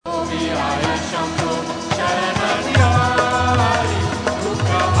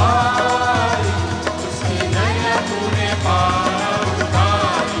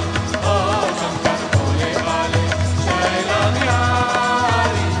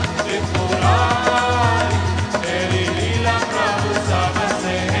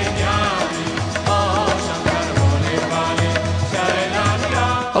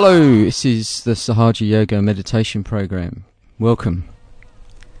Hello, this is the Sahaja Yoga meditation program. Welcome.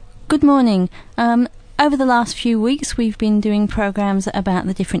 Good morning. Over the last few weeks we've been doing programs about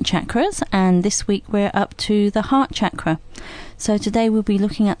the different chakras, and this week we're up to the Heart Chakra. So today we'll be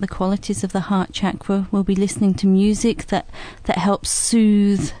looking at the qualities of the Heart Chakra. We'll be listening to music that helps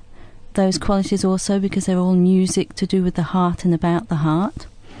soothe those qualities also, because they're all music to do with the heart and about the heart.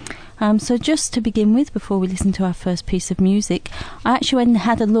 So just to begin with, before we listen to our first piece of music, I actually went and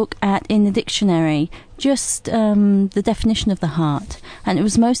had a look at, in the dictionary, just the definition of the heart. And it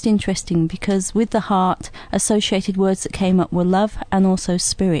was most interesting because with the heart, associated words that came up were love and also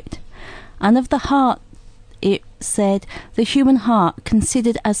spirit. And of the heart, it said, the human heart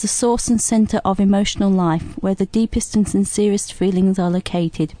considered as the source and centre of emotional life, where the deepest and sincerest feelings are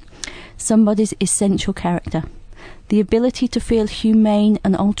located. Somebody's essential character. The ability to feel humane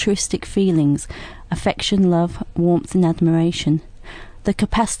and altruistic feelings, affection, love, warmth and admiration. The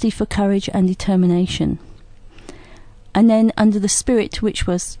capacity for courage and determination. And then under the spirit, which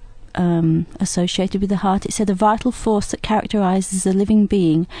was associated with the heart, it said a vital force that characterises a living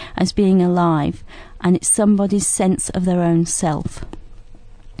being as being alive, and it's somebody's sense of their own self.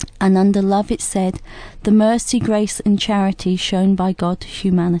 And under love it said, the mercy, grace and charity shown by God to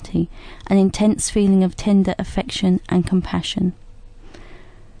humanity, an intense feeling of tender affection and compassion.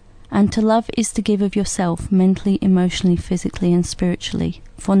 And to love is to give of yourself, mentally, emotionally, physically and spiritually,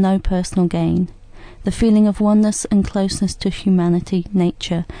 for no personal gain. The feeling of oneness and closeness to humanity,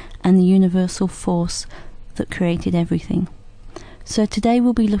 nature and the universal force that created everything. So today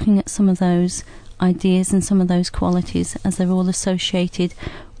we'll be looking at some of those ideas and some of those qualities, as they're all associated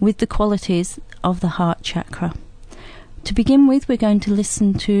with the qualities of the Heart Chakra. To begin with, we're going to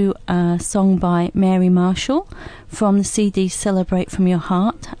listen to a song by Mary Marshall from the CD Celebrate From Your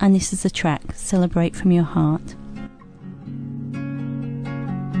Heart, and this is the track Celebrate From Your Heart.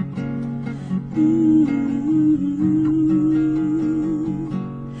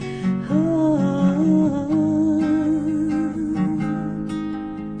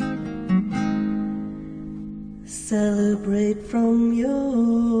 Celebrate from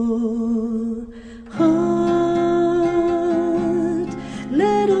your heart.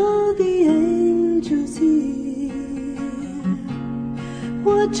 Let all the angels hear.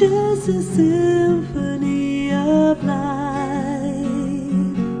 Watch as the symphony of life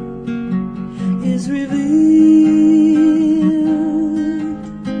is revealed.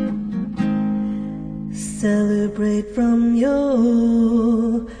 Celebrate from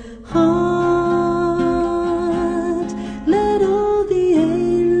your heart.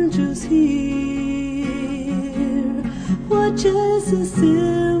 Just a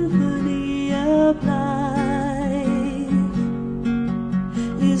symphony of life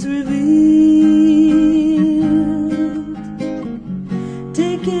is revealed.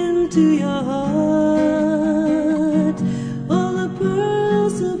 Take into your heart all the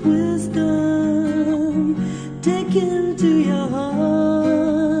pearls of wisdom. Take into your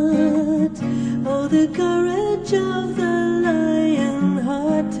heart all the courage of the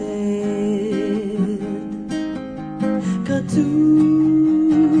lion-hearted.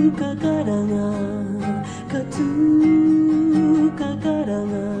 Katu kakaranga, katu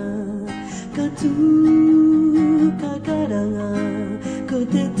kakaranga, katu kakaranga,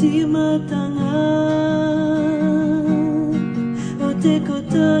 koteti matanga, ote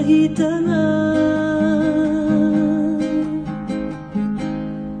kotahitanga.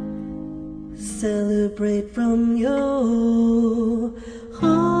 Celebrate from your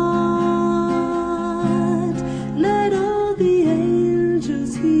heart. Let all the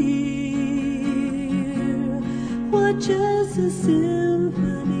angels hear. Watch as the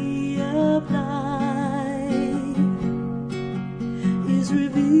symphony of life is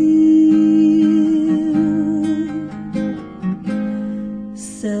revealed.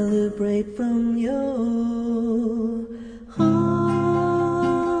 Celebrate from your heart.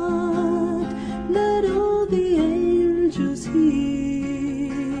 Let all the angels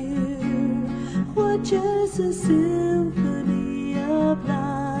hear. Watch as the symphony of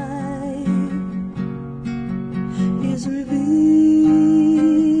life is revealed.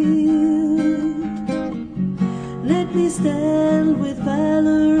 Let me stand with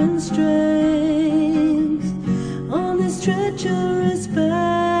valor and strength on this treacherous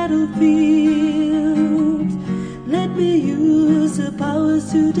battlefield. Let me use the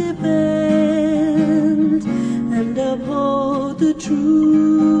powers to defend and uphold the truth.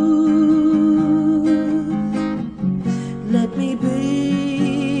 Let me be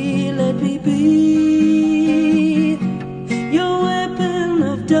your weapon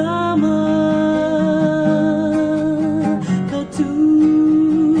of Dharma. Katu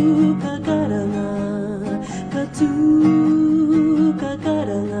か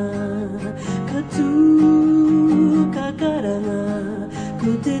らがカツカからがコ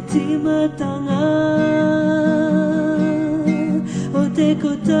テティマタがおて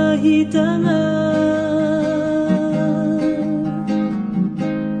こたひたが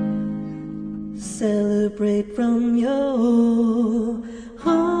Celebrate from your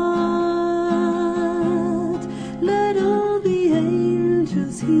heart. Let all the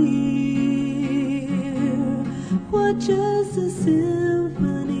angels hear. Watch as the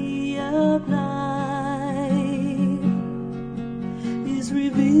symphony of life is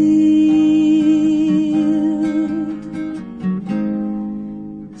revealed.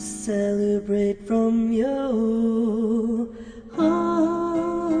 Celebrate from your heart.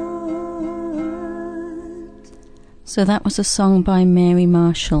 So that was a song by Mary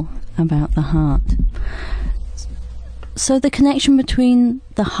Marshall about the heart. So the connection between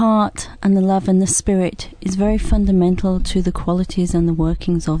the heart and the love and the spirit is very fundamental to the qualities and the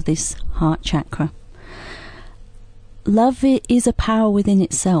workings of this heart chakra. Love is a power within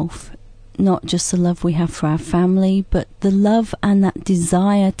itself, not just the love we have for our family, but the love and that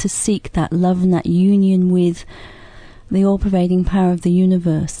desire to seek that love and that union with the all-pervading power of the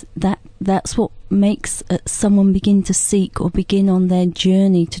universe. That's what makes someone begin to seek or begin on their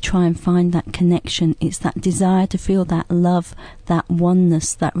journey to try and find that connection. It's that desire to feel that love, that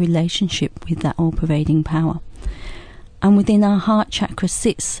oneness, that relationship with that all-pervading power. And within our heart chakra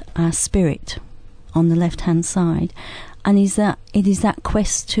sits our spirit on the left-hand side, and it is that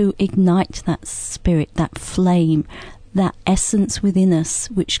quest to ignite that spirit, that flame, that essence within us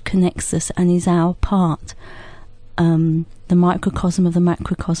which connects us and is our part. The microcosm of the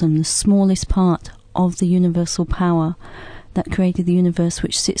macrocosm, the smallest part of the universal power that created the universe,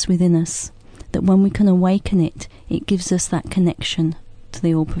 which sits within us, that when we can awaken it, it gives us that connection to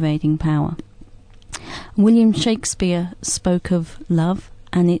the all-pervading power. William Shakespeare spoke of love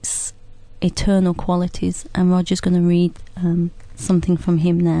and its eternal qualities, and Roger's going to read something from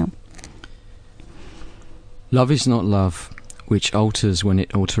him now. Love is not love, which alters when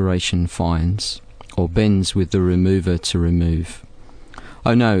it alteration finds, or bends with the remover to remove.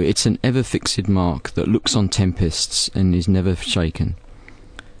 Oh no, it's an ever-fixed mark that looks on tempests and is never shaken.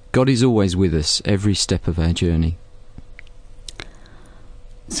 God is always with us every step of our journey.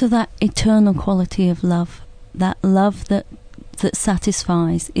 So that eternal quality of love, that love that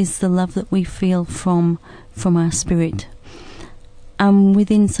satisfies, is the love that we feel from our spirit. And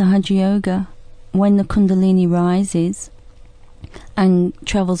within Sahaja Yoga, when the Kundalini rises and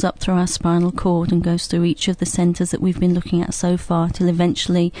travels up through our spinal cord and goes through each of the centres that we've been looking at so far till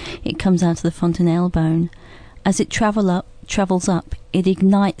eventually it comes out of the fontanelle bone. As it travels up, it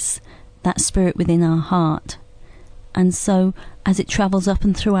ignites that spirit within our heart. And so as it travels up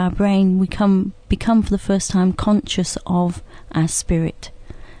and through our brain, we become for the first time conscious of our spirit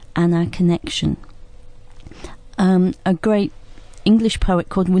and our connection. A great English poet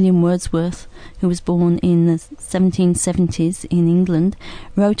called William Wordsworth, who was born in the 1770s in England,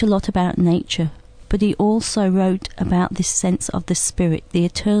 wrote a lot about nature, but he also wrote about this sense of the spirit, the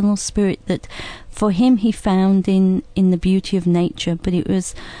eternal spirit that for him he found in the beauty of nature, but it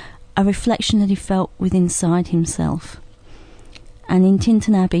was a reflection that he felt within inside himself. And in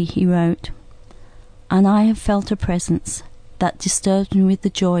Tinton Abbey he wrote, "And I have felt a presence that disturbed me with the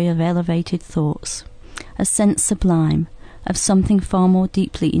joy of elevated thoughts, a sense sublime of something far more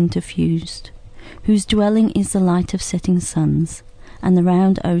deeply interfused, whose dwelling is the light of setting suns, and the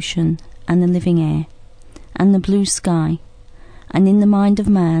round ocean, and the living air, and the blue sky, and in the mind of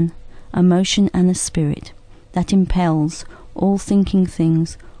man a motion and a spirit that impels all thinking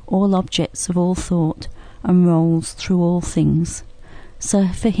things, all objects of all thought, and rolls through all things." So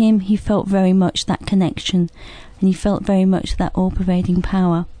for him, he felt very much that connection, and he felt very much that all-pervading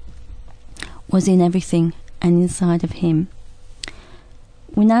power was in everything and inside of him.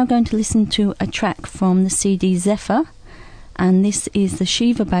 We're now going to listen to a track from the CD Zephyr, and this is the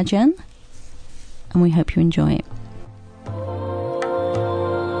Shiva Bhajan, and we hope you enjoy it.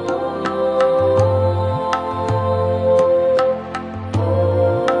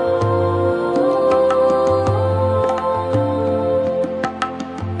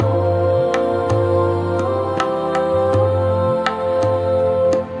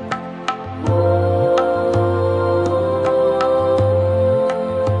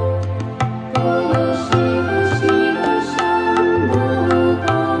 Shiva, Shiva, Shambho,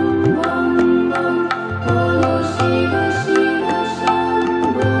 Bam, Bam, Bam.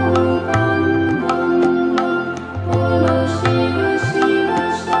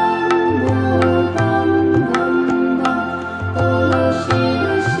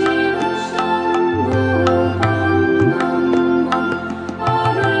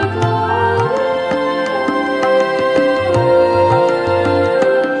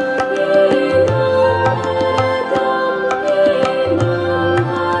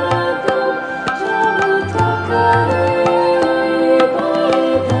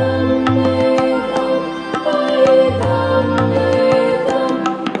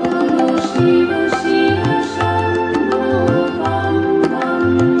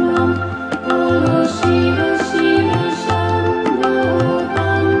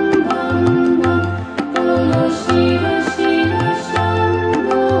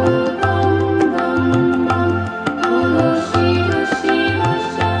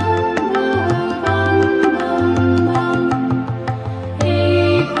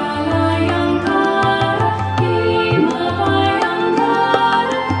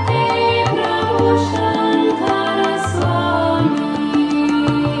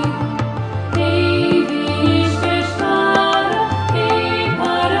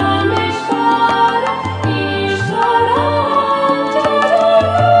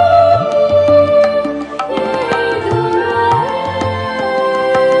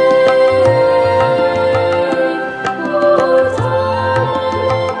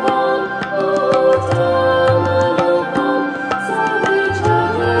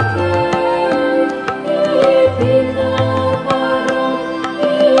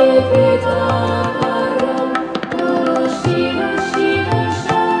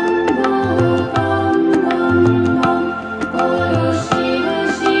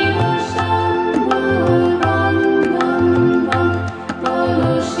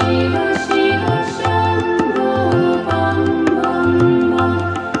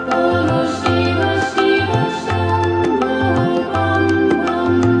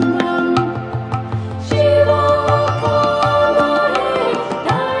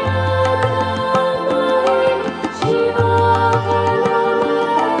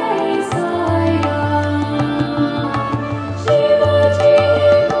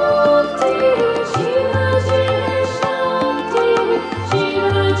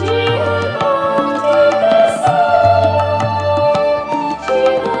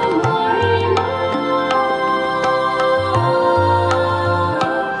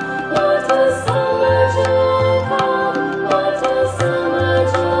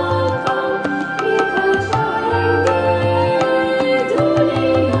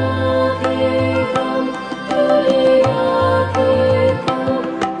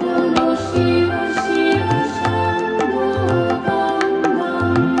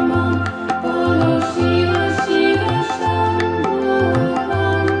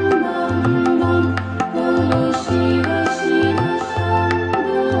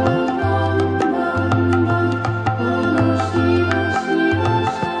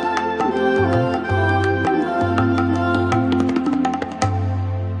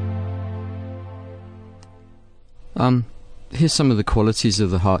 Here's some of the qualities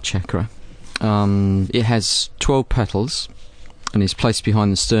of the heart chakra. It has 12 petals and is placed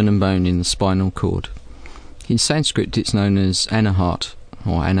behind the sternum bone in the spinal cord. In Sanskrit, it's known as anahat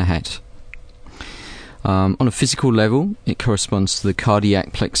or anahat. On a physical level, it corresponds to the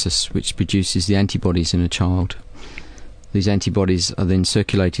cardiac plexus, which produces the antibodies in a child. These antibodies are then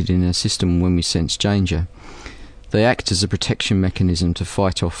circulated in our system when we sense danger. They act as a protection mechanism to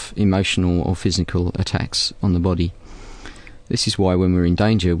fight off emotional or physical attacks on the body. This is why when we're in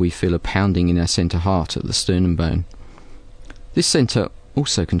danger, we feel a pounding in our centre heart at the sternum bone. This centre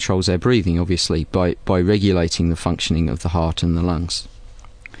also controls our breathing, obviously, by regulating the functioning of the heart and the lungs.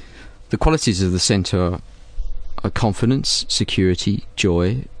 The qualities of the centre are confidence, security,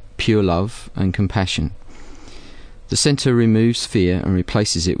 joy, pure love and compassion. The centre removes fear and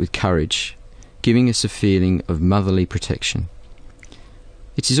replaces it with courage, giving us a feeling of motherly protection.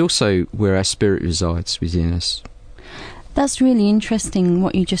 It is also where our spirit resides within us. That's really interesting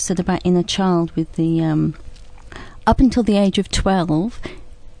what you just said about inner child with the up until the age of 12,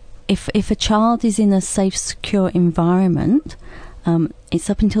 if a child is in a safe, secure environment, it's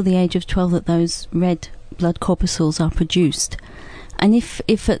up until the age of 12 that those red blood corpuscles are produced. And if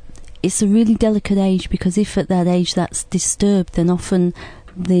it's a really delicate age, because if at that age that's disturbed, then often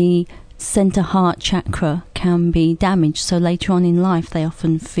the centre heart chakra can be damaged. So later on in life, they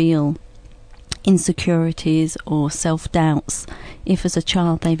often feel insecurities or self-doubts if as a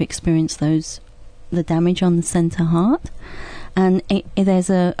child they've experienced the damage on the centre heart. And there's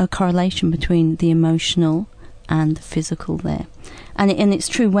a correlation between the emotional and the physical there. And it's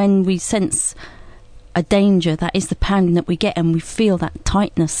true, when we sense a danger, that is the pounding that we get, and we feel that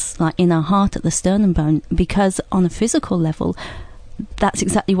tightness like in our heart at the sternum bone, because on a physical level that's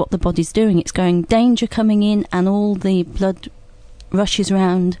exactly what the body's doing. It's going, danger coming in, and all the blood rushes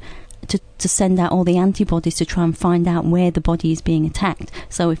around to send out all the antibodies to try and find out where the body is being attacked.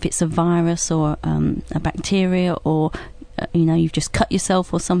 So if it's a virus or a bacteria, or you've just cut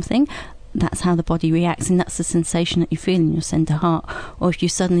yourself or something, that's how the body reacts, and that's the sensation that you feel in your centre heart. Or if you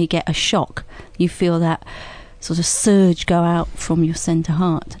suddenly get a shock, you feel that sort of surge go out from your centre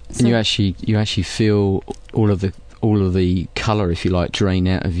heart. So and you actually feel all of the colour, if you like, drain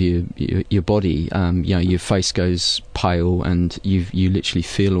out of your body. Your face goes pale, and you literally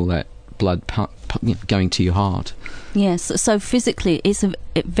feel all that blood going to your heart. Yes, so physically it's a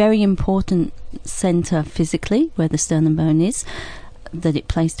very important centre physically, where the sternum bone is, that it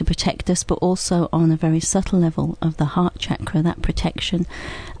plays to protect us, but also on a very subtle level of the heart chakra, that protection.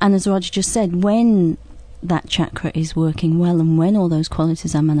 And as Roger just said, when that chakra is working well and when all those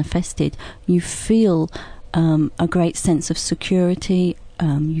qualities are manifested, you feel a great sense of security.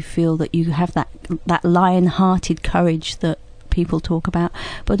 You feel that you have that lion-hearted courage that people talk about,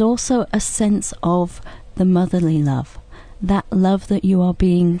 but also a sense of the motherly love. That love that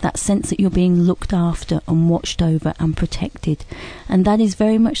that sense that you're being looked after and watched over and protected. And that is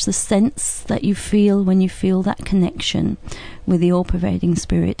very much the sense that you feel when you feel that connection with the all-pervading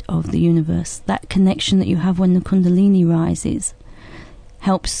spirit of the universe. That connection that you have when the Kundalini rises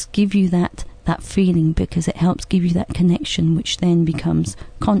helps give you that feeling, because it helps give you that connection, which then becomes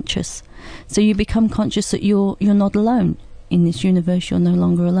conscious. So you become conscious that you're not alone in this universe. You're no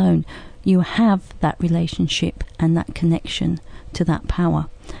longer alone. You have that relationship and that connection to that power,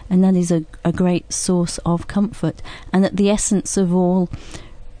 and that is a great source of comfort. And at the essence of all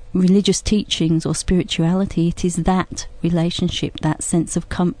religious teachings or spirituality, it is that relationship, that sense of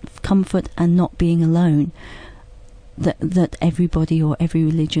comfort and not being alone, that everybody or every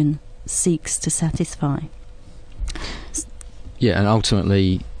religion seeks to satisfy. Yeah, and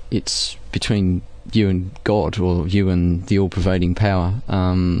ultimately it's between you and God, or you and the all-pervading power.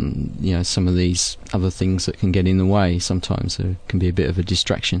 Some of these other things that can get in the way sometimes can be a bit of a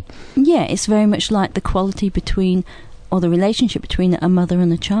distraction. Yeah, it's very much like the quality between, or the relationship between a mother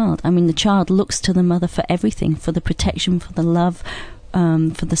and a child. I mean, the child looks to the mother for everything, for the protection, for the love,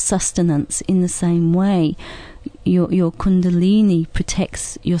 for the sustenance. In the same way, your Kundalini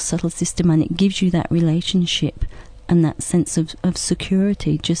protects your subtle system, and it gives you that relationship and that sense of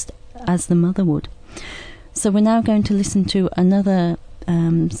security, just as the mother would. So we're now going to listen to another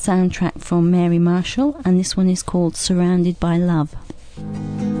soundtrack from Mary Marshall, and this one is called Surrounded by Love.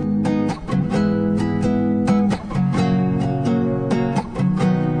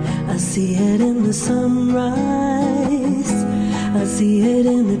 I see it in the sunrise, I see it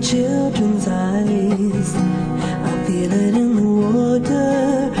in the children's eyes, I feel it in the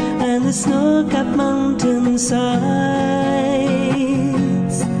water and the snow-capped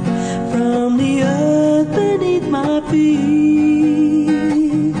mountainsides, from the earth beneath my feet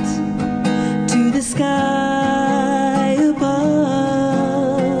to the sky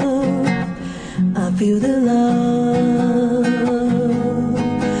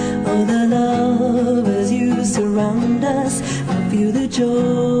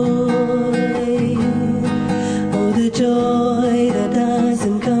oh the joy that does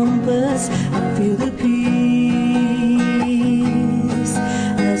encompass. I feel the peace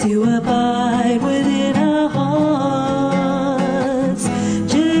as you abide within our hearts.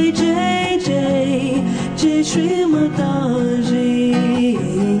 Jai Jai Jai Jai Shri Mataji.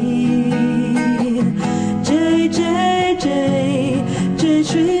 Jai Jai Jai Jai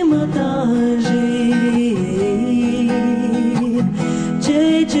Shri Mataji.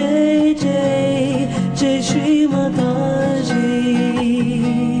 Jai Jai Jai Jai Shri Mataji.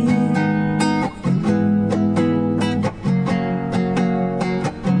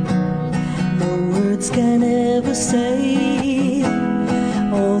 No words can ever say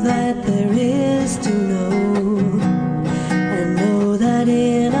all that there is to know, and know that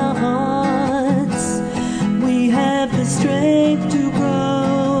in our hearts we have the strength to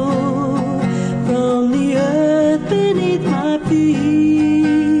grow from the earth beneath my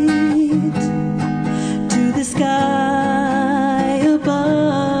feet to the sky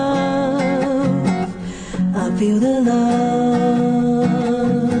above. I feel the love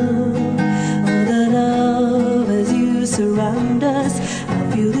as you surround us.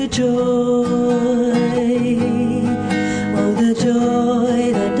 I feel the joy, oh the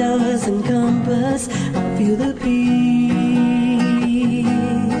joy that does encompass. I feel the peace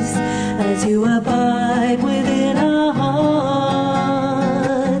as you abide within our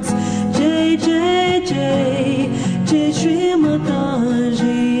hearts. Jai Jai Jai Jai Shri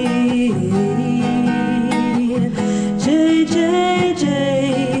Mataji. Jai Jai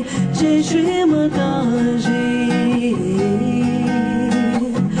Jai Jai Shri Mataji.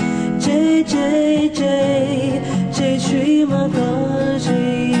 Jai Jai Jai Jai Shri Mataji.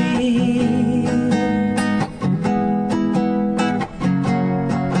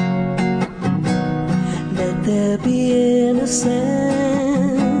 Let there be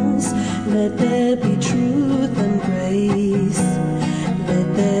innocence, let there be truth and grace,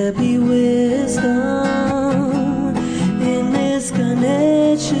 let there be wisdom in this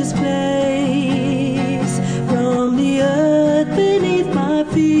Ganesha space, from the earth beneath my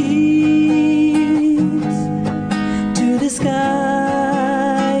feet to the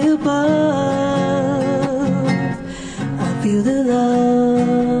sky above. I feel the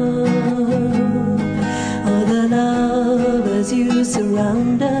love as you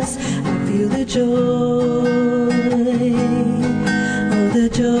surround us. I feel the joy, oh the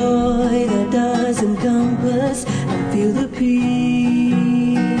joy that does encompass. I feel the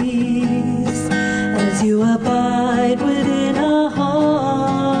peace as you abide within our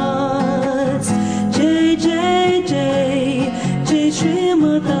hearts. Jai Jai Jai Jai Shri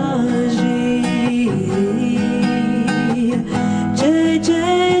Mataji. Jai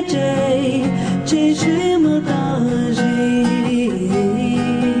Jai Jai Jai Shri Mataji.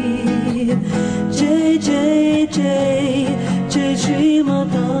 Jai Jai Jai Jai Shri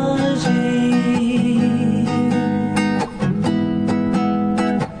Mataji.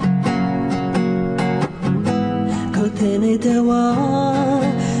 Kotene dewa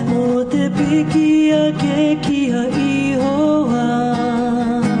mo te pikia ke kia ihoa,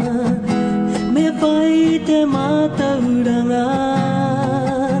 me whai te matauranga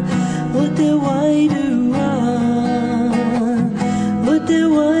o te wairua, o te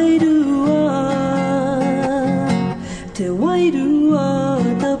wairua, te wairua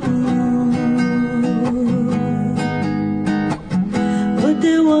tapu, o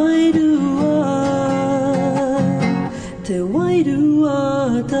te wairua, te wairua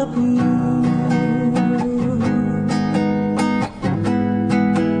tapu.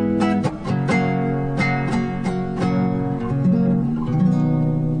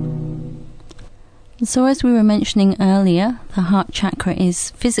 So as we were mentioning earlier, the heart chakra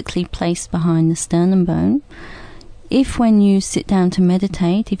is physically placed behind the sternum bone. If when you sit down to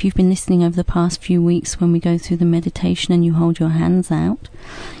meditate, if you've been listening over the past few weeks when we go through the meditation and you hold your hands out,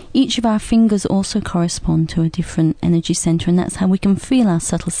 each of our fingers also correspond to a different energy center, and that's how we can feel our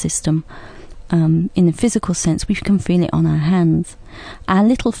subtle system. In the physical sense, we can feel it on our hands. Our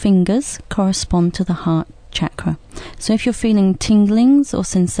little fingers correspond to the heart chakra. So if you're feeling tinglings or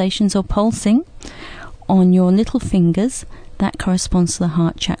sensations or pulsing on your little fingers, that corresponds to the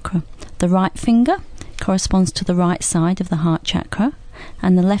heart chakra. The right finger corresponds to the right side of the heart chakra,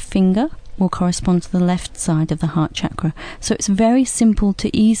 and the left finger will correspond to the left side of the heart chakra. So it's very simple to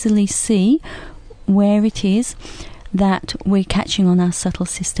easily see where it is that we're catching on our subtle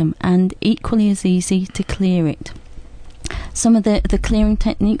system, and equally as easy to clear it. Some of the clearing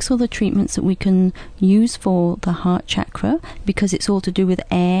techniques or the treatments that we can use for the heart chakra, because it's all to do with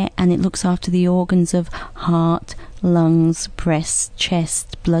air and it looks after the organs of heart, lungs, breast,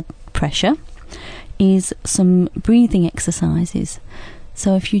 chest, blood pressure, is some breathing exercises.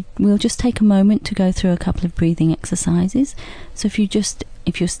 So we'll just take a moment to go through a couple of breathing exercises. So if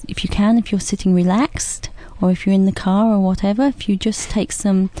you're sitting relaxed, or if you're in the car or whatever, if you just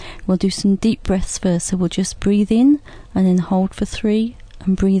we'll do some deep breaths first. So we'll just breathe in and then hold for 3,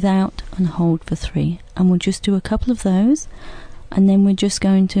 and breathe out and hold for 3. And we'll just do a couple of those, and then we're just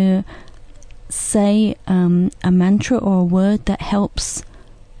going to say a mantra or a word that helps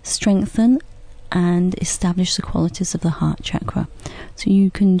strengthen and establish the qualities of the heart chakra. So you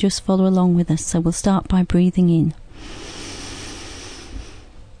can just follow along with us. So we'll start by breathing in.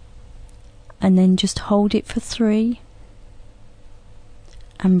 And then just hold it for 3,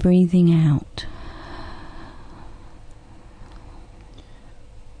 and breathing out.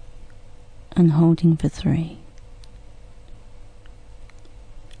 And holding for 3.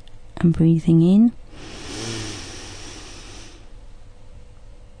 And breathing in.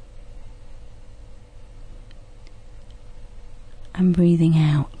 And breathing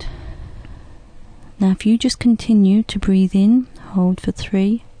out. Now if you just continue to breathe in, hold for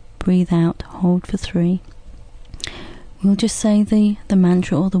 3, breathe out, hold for 3. We'll just say the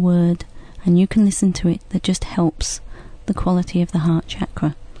mantra or the word, and you can listen to it. That just helps the quality of the heart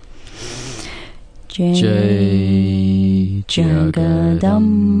chakra. Jai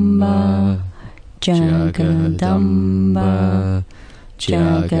Jagadamba, Jagadamba,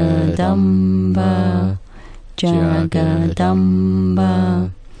 Jagadamba, Jagadamba,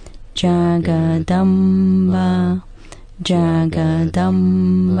 Jagadamba,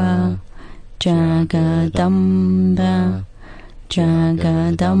 Jagadamba, Jagadamba, Jagadamba,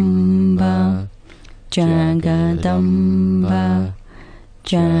 Jagadamba,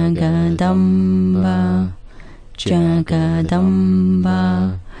 Jagadamba,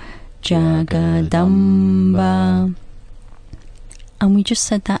 Jagadamba, Jagadamba. And we just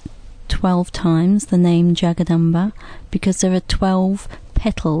said that 12 times, the name Jagadamba, because there are 12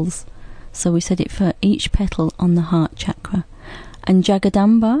 petals. So we said it for each petal on the heart chakra. And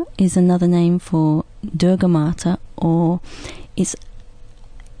Jagadamba is another name for Durga Mata, or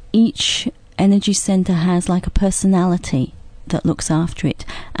each energy center has like a personality that looks after it,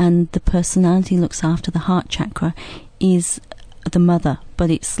 and the personality looks after the heart chakra is the mother. But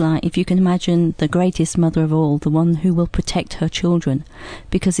it's like, if you can imagine the greatest mother of all, the one who will protect her children,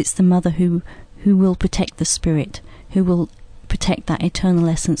 because it's the mother who will protect the spirit, who will protect that eternal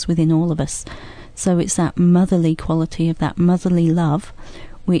essence within all of us. So it's that motherly quality of that motherly love,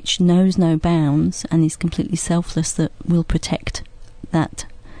 which knows no bounds and is completely selfless, that will protect that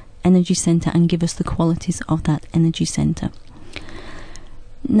energy center and give us the qualities of that energy center.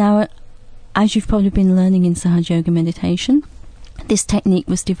 Now, as you've probably been learning in Sahaja Yoga meditation, this technique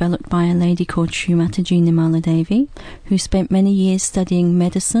was developed by a lady called Sri Mataji Nirmala Devi, who spent many years studying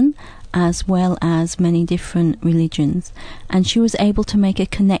medicine as well as many different religions, and she was able to make a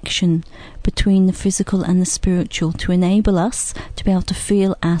connection between the physical and the spiritual to enable us to be able to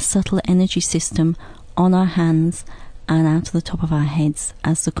feel our subtle energy system on our hands and out of the top of our heads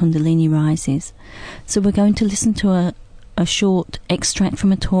as the Kundalini rises. So we're going to listen to a short extract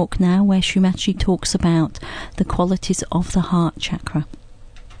from a talk now where Sri Mataji talks about the qualities of the heart chakra.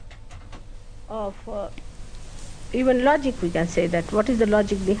 Even logic, we can say that. What is the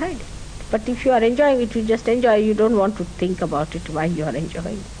logic behind it? But if you are enjoying it, you just enjoy. You don't want to think about it, why you are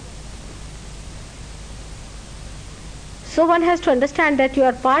enjoying it. So one has to understand that you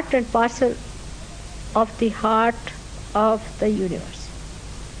are part and parcel of the heart of the universe.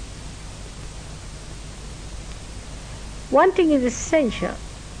 One thing is essential,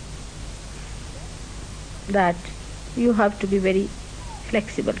 that you have to be very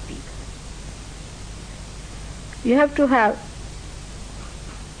flexible people. You have to have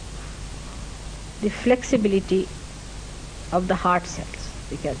the flexibility of the heart cells,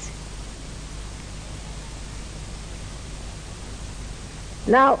 because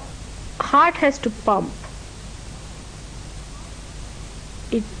now heart has to pump.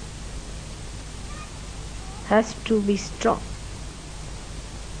 It has to be strong.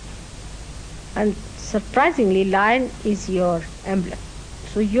 And surprisingly, lion is your emblem.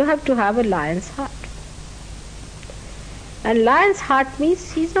 So you have to have a lion's heart. And lion's heart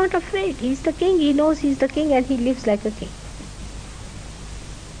means he's not afraid. He's the king. He knows he's the king and he lives like a king.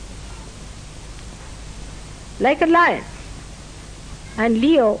 Like a lion. And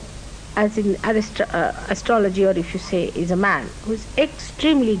Leo, as in astrology, or if you say, is a man who is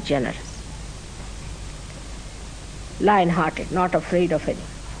extremely generous. lion-hearted, not afraid of anything.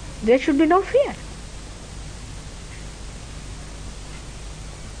 There should be no fear.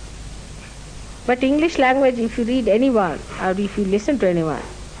 But English language, if you read anyone or if you listen to anyone,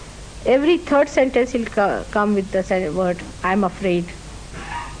 every third sentence will come with the word, I'm afraid.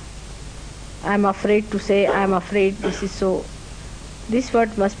 I'm afraid to say, I'm afraid this is so. This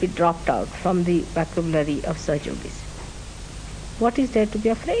word must be dropped out from the vocabulary of Sahaja Yogis. What is there to be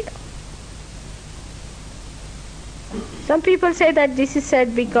afraid of? Some people say that this is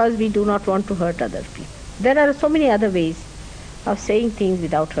said because we do not want to hurt other people. There are so many other ways of saying things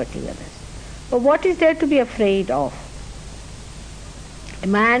without hurting others. But what is there to be afraid of? A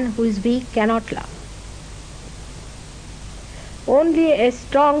man who is weak cannot love. Only a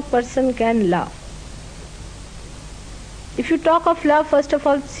strong person can love. If you talk of love, first of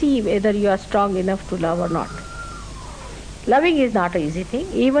all, see whether you are strong enough to love or not. Loving is not an easy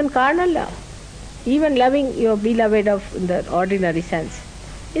thing, even carnal love. Even loving your beloved in the ordinary sense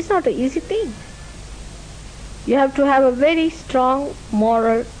is not an easy thing. You have to have a very strong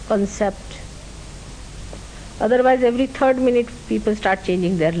moral concept. Otherwise, every third minute people start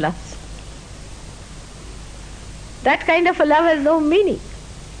changing their loves. That kind of a love has no meaning.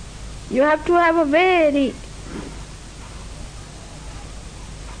 You have to have a very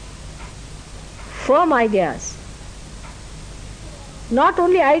firm ideas. Not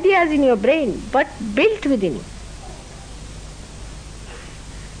only ideas in your brain, but built within you.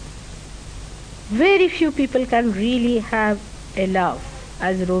 Very few people can really have a love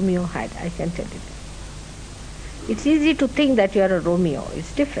as Romeo had, I can tell you that. It's easy to think that you are a Romeo.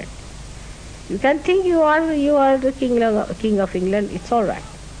 It's different. You can think you are the king of England, it's all right.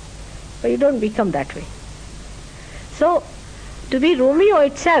 But you don't become that way. So, to be Romeo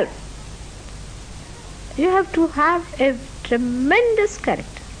itself, you have to have a tremendous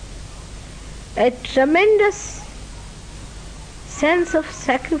character, a tremendous sense of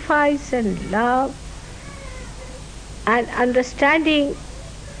sacrifice and love and understanding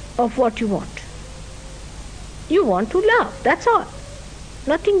of what you want. You want to love, that's all.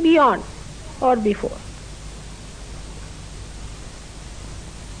 Nothing beyond or before.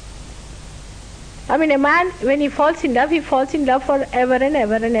 I mean, a man, when he falls in love forever and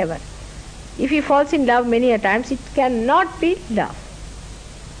ever and ever. If he falls in love many a times, it cannot be love.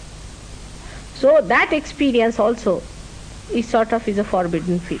 So that experience also is sort of a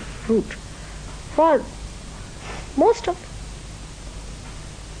forbidden fruit for most of them.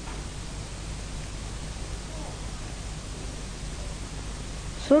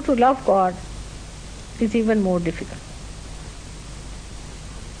 So to love God is even more difficult.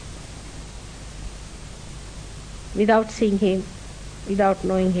 Without seeing Him, without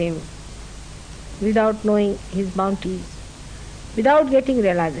knowing Him, without knowing His bounties, without getting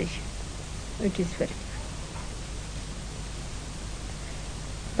realization, it is very difficult.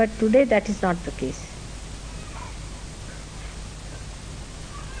 But today that is not the case.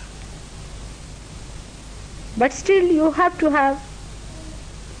 But still you have to have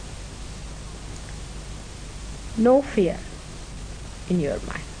no fear in your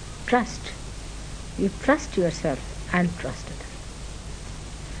mind. Trust. You trust yourself and trust others.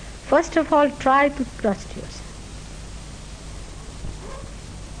 First of all, try to trust yourself.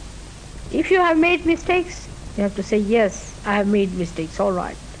 If you have made mistakes, you have to say, yes, I have made mistakes, all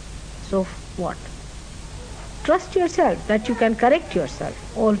right. So what? Trust yourself that you can correct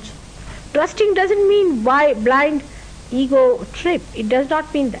yourself also. Trusting doesn't mean blind ego trip. It does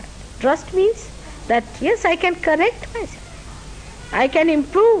not mean that. Trust means that, yes, I can correct myself. I can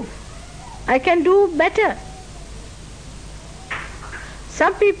improve. I can do better.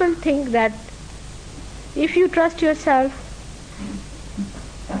 Some people think that if you trust yourself,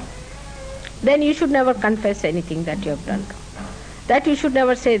 then you should never confess anything that you have done wrong. That you should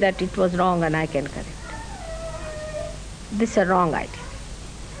never say that it was wrong and I can correct. This is a wrong idea.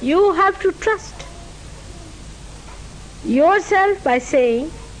 You have to trust yourself by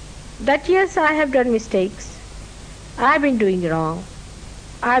saying that, yes, I have done mistakes, I have been doing wrong,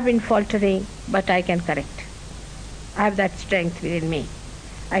 I have been faltering, but I can correct. I have that strength within me.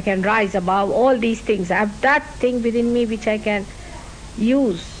 I can rise above all these things. I have that thing within me which I can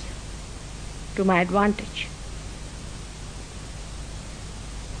use to my advantage.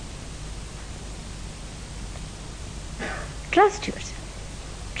 Trust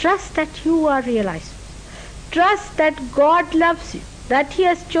yourself. Trust that you are realized. Trust that God loves you, that He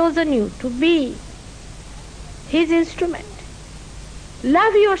has chosen you to be His instrument.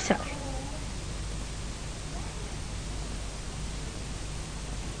 Love yourself.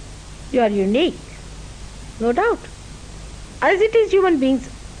 You are unique, no doubt. As it is human beings,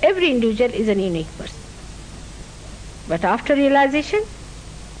 every individual is a unique person. But after realization,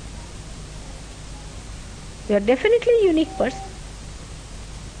 you are definitely a unique person.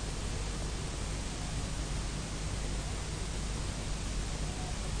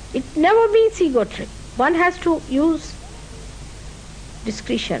 It never means ego trip. One has to use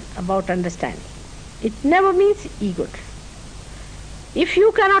discretion about understanding. It never means ego trip. If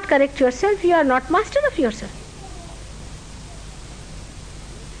you cannot correct yourself, you are not master of yourself.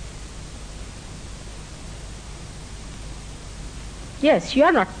 Yes, you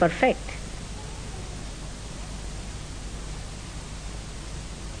are not perfect.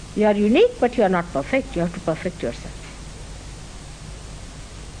 You are unique, but you are not perfect. You have to perfect yourself.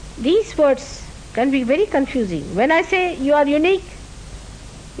 These words can be very confusing. When I say you are unique,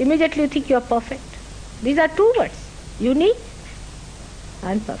 immediately you think you are perfect. These are two words, unique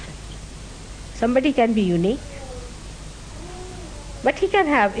and perfect. Somebody can be unique, but he can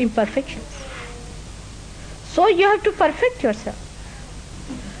have imperfections. So you have to perfect yourself.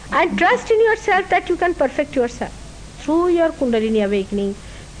 And trust in yourself that you can perfect yourself through your Kundalini awakening,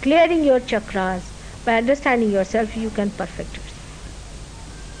 clearing your chakras. By understanding yourself, you can perfect yourself.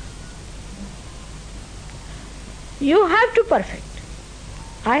 You have to perfect.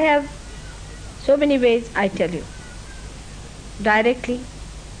 I have so many ways I tell you. Directly,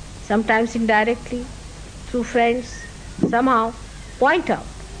 sometimes indirectly, through friends, somehow point out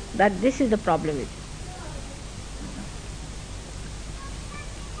that this is the problem with you.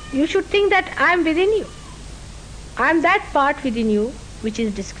 You should think that I am within you. I am that part within you which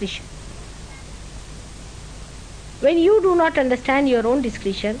is discretion. When you do not understand your own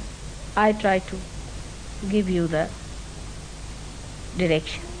discretion, I try to give you the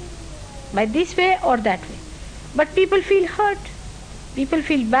direction by this way or that way. But people feel hurt, people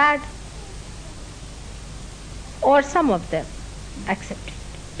feel bad, or some of them accept it.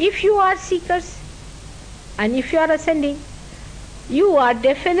 If you are seekers and if you are ascending, you are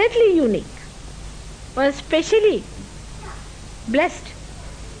definitely unique, or especially blessed,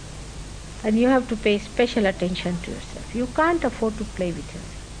 and you have to pay special attention to yourself. You can't afford to play with yourself.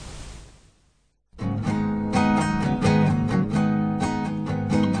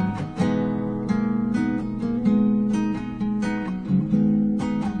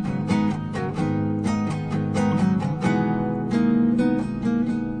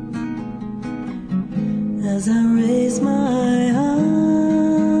 As I raise my eyes,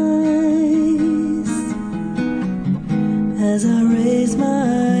 as I raise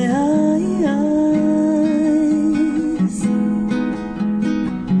my eyes,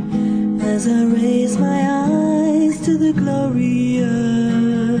 as I raise my eyes to the glorious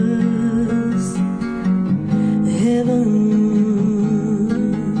heavens,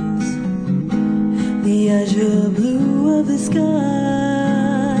 the azure blue of the sky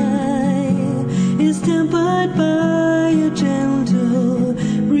is tempered by a gentle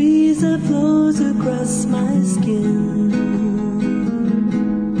breeze that flows across my skin,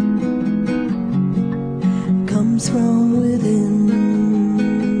 comes from within.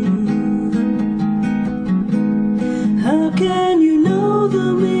 How can you know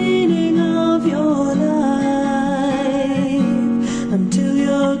the meaning of your life until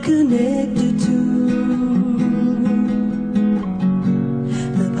you're connected to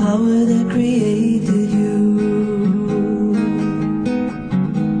the power that created you?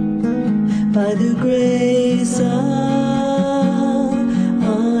 By the grace of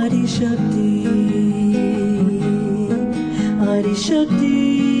Adi Shakti, Adi Shakti,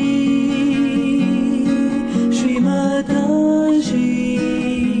 Shri Mataji,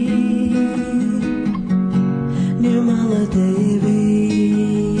 Nirmala Devi.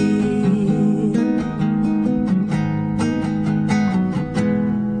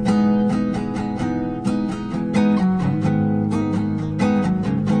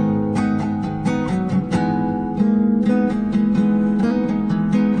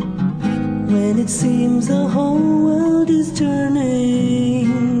 When it seems the whole world is turning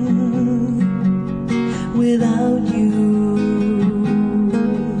without you,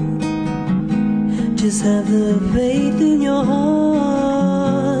 just have the faith in your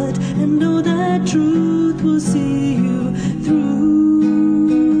heart and know that truth will see you through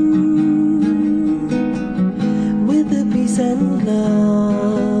with the peace and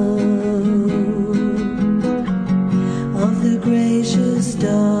love of the gracious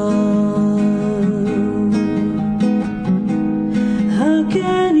dove. How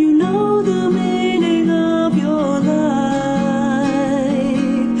can you know the meaning of your life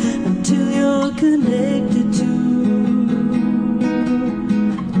until you're connected to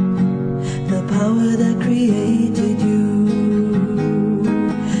the power that created you?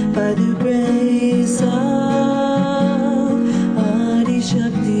 By the grace of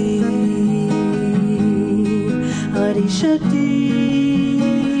Shakti,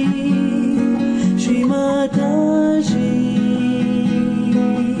 Shri Mataji,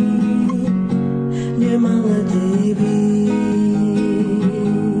 Nirmala Devi.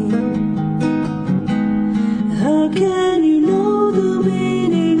 How can you know the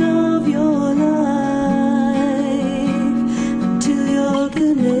meaning of your life until you're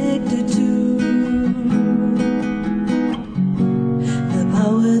connected to the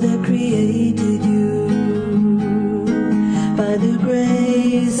power that created you? By the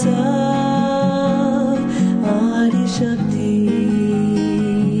grace of Adi Shakti,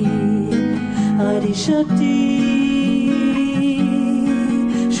 Adi Shakti,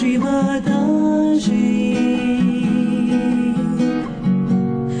 Shri Mataji,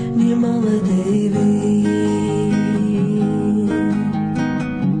 Nirmala Devi.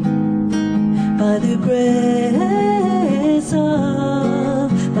 By the grace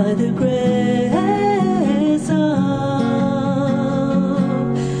of, by the grace of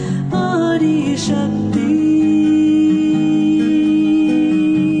Adi Shakti.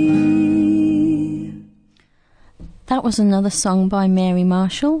 That was another song by Mary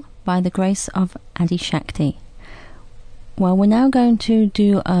Marshall, By the Grace of Adi Shakti. Well, we're now going to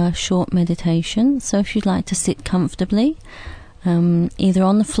do a short meditation, so if you'd like to sit comfortably, either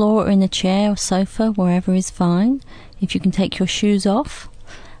on the floor or in a chair or sofa, wherever is fine. If you can take your shoes off,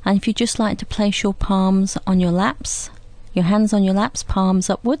 and if you'd just like to place your palms on your laps, your hands on your laps, palms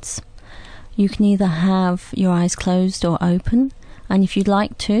upwards, you can either have your eyes closed or open, and if you'd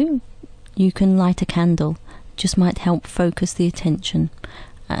like to, you can light a candle. Just might help focus the attention,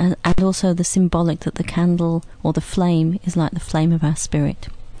 and also the symbolic that the candle or the flame is like the flame of our spirit.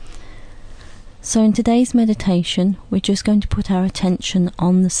 So in today's meditation, we're just going to put our attention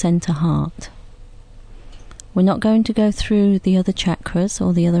on the center heart. We're not going to go through the other chakras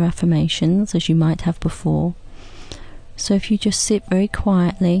or the other affirmations as you might have before. So if you just sit very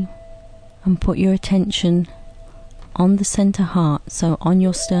quietly and put your attention on the center heart, so on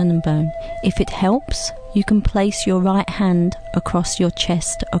your sternum bone. If it helps, you can place your right hand across your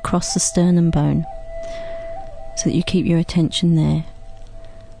chest, across the sternum bone, so that you keep your attention there.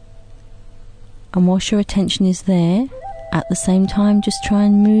 And whilst your attention is there, at the same time just try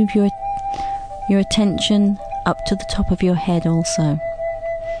and move your attention up to the top of your head also,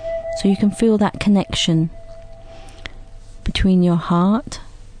 so you can feel that connection between your heart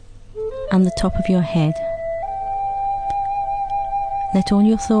and the top of your head. Let all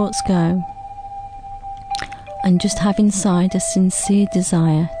your thoughts go and just have inside a sincere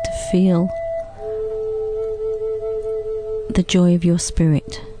desire to feel the joy of your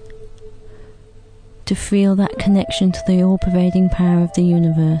spirit, to feel that connection to the all-pervading power of the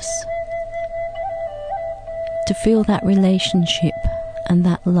universe, to feel that relationship and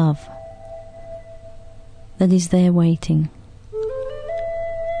that love that is there waiting.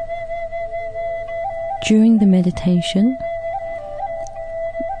 During the meditation,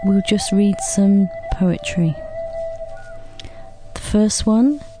 we'll just read some poetry. The first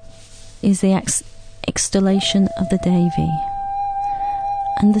one is the extolation of the Devi,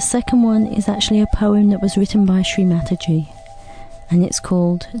 and the second one is actually a poem that was written by Sri Mataji, and it's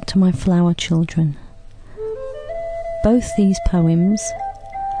called To My Flower Children. Both these poems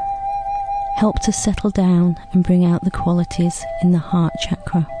help to settle down and bring out the qualities in the heart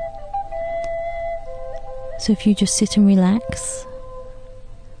chakra. So if you just sit and relax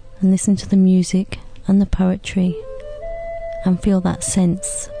and listen to the music and the poetry and feel that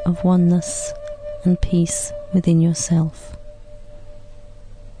sense of oneness and peace within yourself.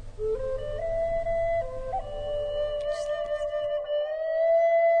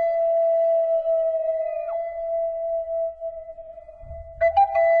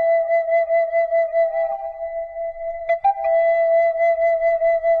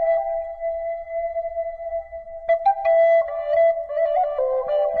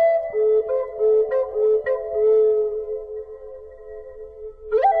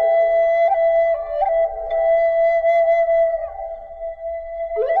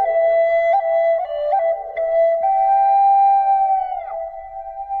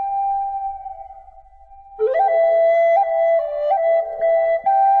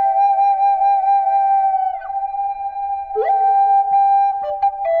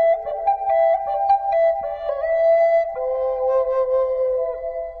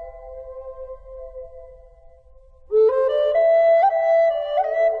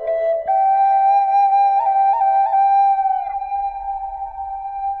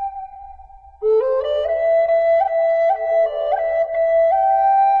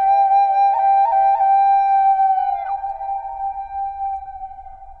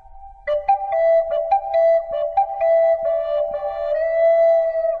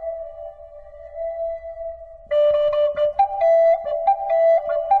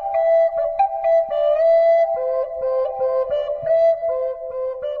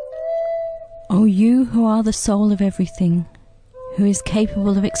 you who are the soul of everything, who is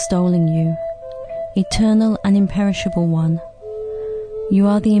capable of extolling you, eternal and imperishable one. You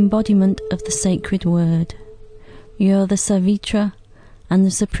are the embodiment of the sacred word. You are the Savitra and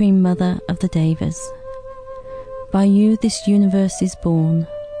the Supreme Mother of the Devas. By you this universe is born.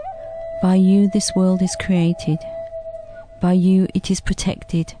 By you this world is created. By you it is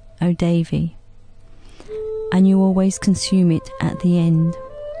protected, O Devi. And you always consume it at the end.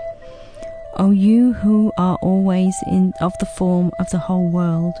 O you who are always of the form of the whole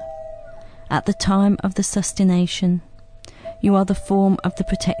world, at the time of the sustentation, you are the form of the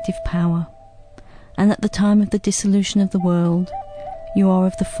protective power, and at the time of the dissolution of the world, you are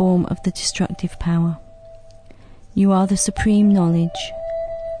of the form of the destructive power. You are the supreme knowledge,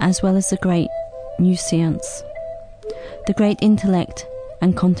 as well as the great nuisance, the great intellect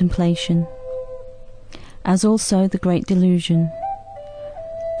and contemplation, as also the great delusion,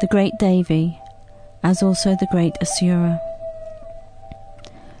 the great Devi, as also the great Asura.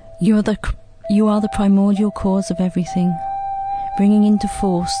 You are the primordial cause of everything, bringing into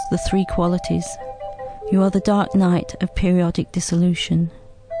force the three qualities. You are the dark night of periodic dissolution.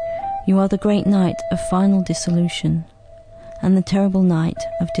 You are the great night of final dissolution, and the terrible night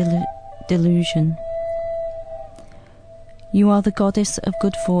of delusion. You are the goddess of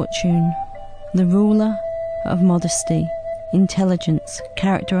good fortune, the ruler of modesty, intelligence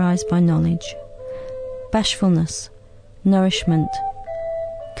characterized by knowledge, bashfulness, nourishment,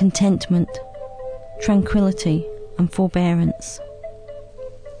 contentment, tranquility and forbearance.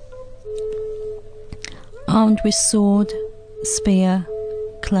 Armed with sword, spear,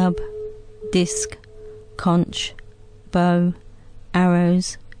 club, disc, conch, bow,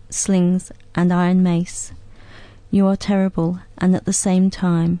 arrows, slings and iron mace, you are terrible, and at the same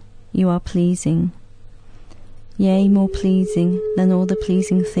time you are pleasing. Yea, more pleasing than all the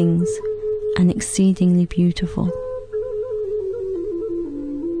pleasing things, and exceedingly beautiful.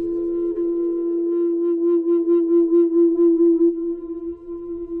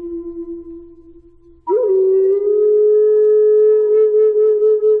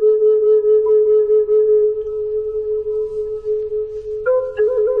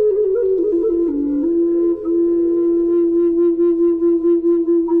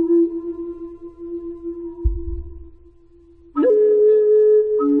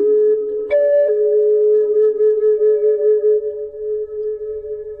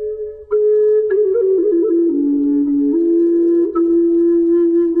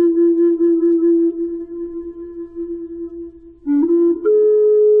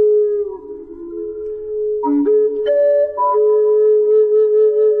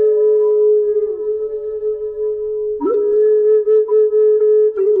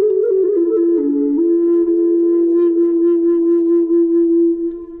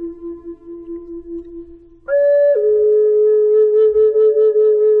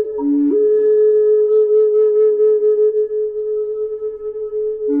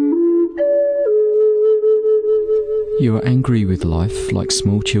 You are angry with life like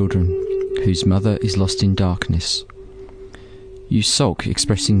small children, whose mother is lost in darkness. You sulk,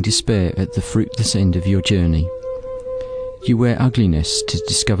 expressing despair at the fruitless end of your journey. You wear ugliness to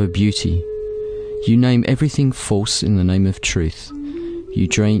discover beauty. You name everything false in the name of truth. You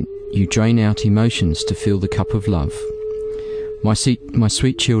drain out emotions to fill the cup of love. My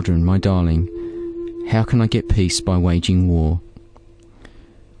sweet children, my darling, how can I get peace by waging war?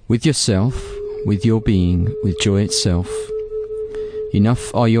 With yourself, with your being, with joy itself.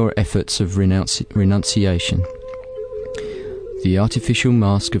 Enough are your efforts of renunciation, the artificial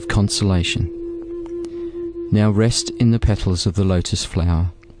mask of consolation. Now rest in the petals of the lotus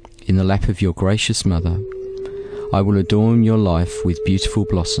flower, in the lap of your gracious mother. I will adorn your life with beautiful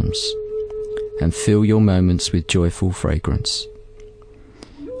blossoms, and fill your moments with joyful fragrance.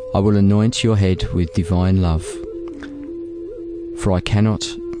 I will anoint your head with divine love, for I cannot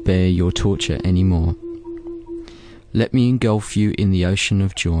bear your torture any more. Let me engulf you in the ocean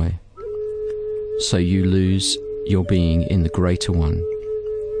of joy, so you lose your being in the greater one,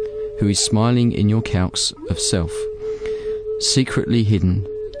 who is smiling in your calx of self, secretly hidden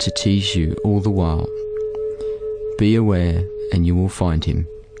to tease you all the while. Be aware, and you will find him,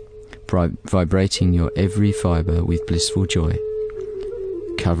 vibrating your every fibre with blissful joy,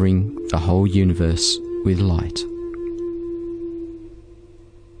 covering the whole universe with light.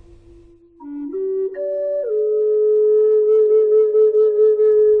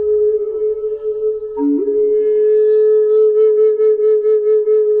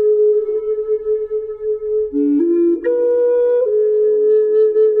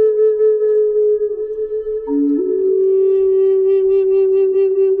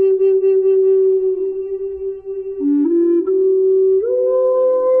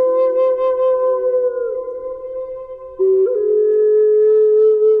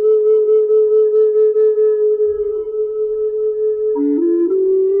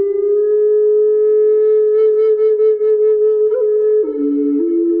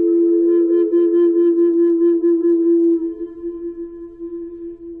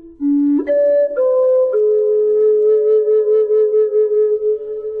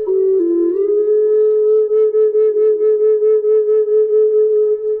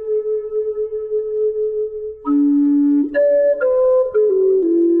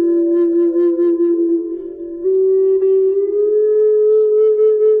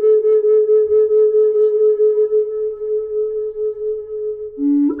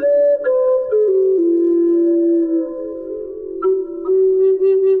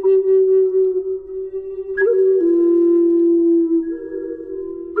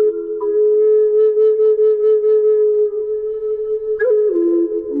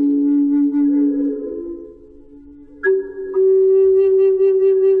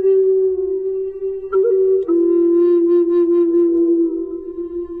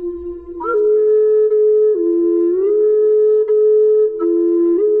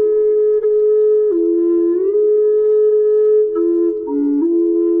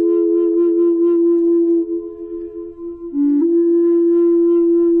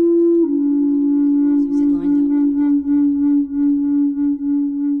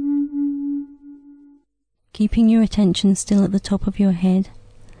 keeping your attention still at the top of your head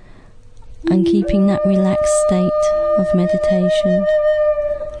and keeping that relaxed state of meditation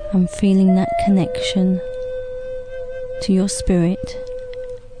and feeling that connection to your spirit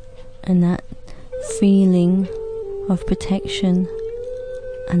and that feeling of protection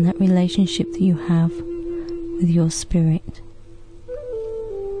and that relationship that you have with your spirit.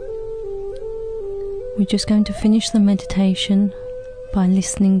 We're just going to finish the meditation by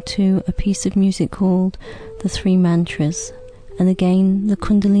listening to a piece of music called The Three Mantras. And again, the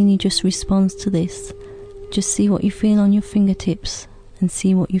Kundalini just responds to this. Just see what you feel on your fingertips and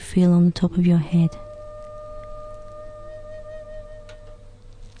see what you feel on the top of your head.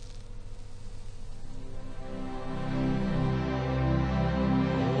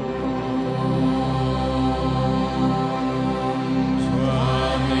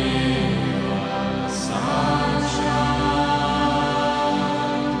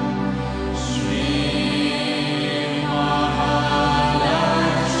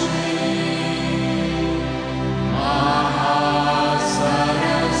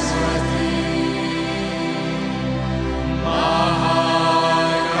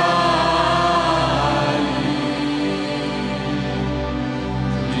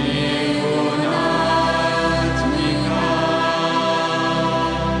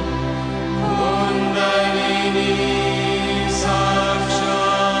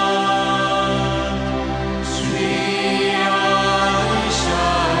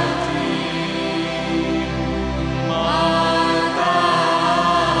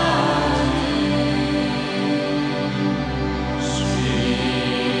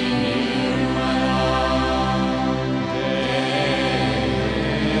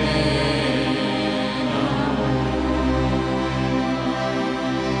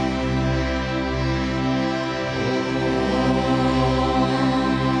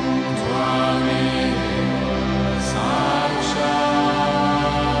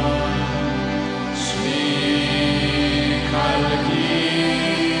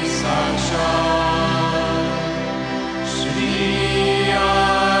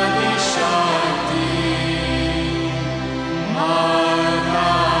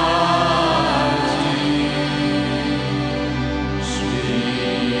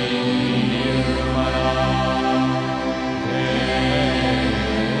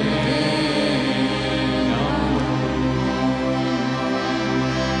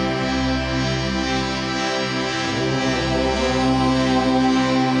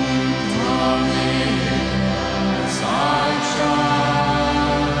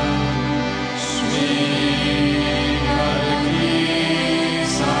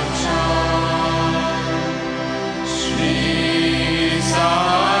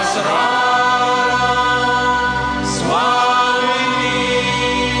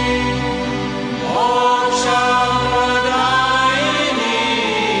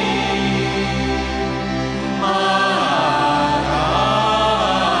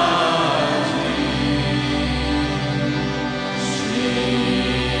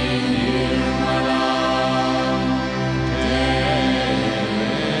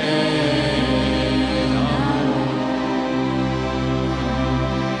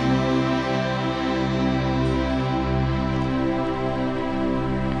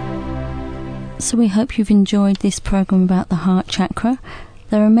 So we hope you've enjoyed this program about the heart chakra.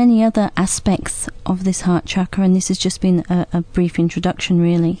 There are many other aspects of this heart chakra, and this has just been a brief introduction,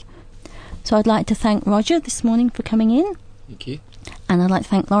 really. So I'd like to thank Roger this morning for coming in. Thank you. And I'd like to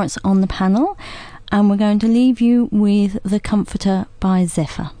thank Lawrence on the panel. And we're going to leave you with The Comforter by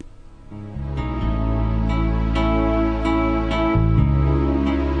Zephyr.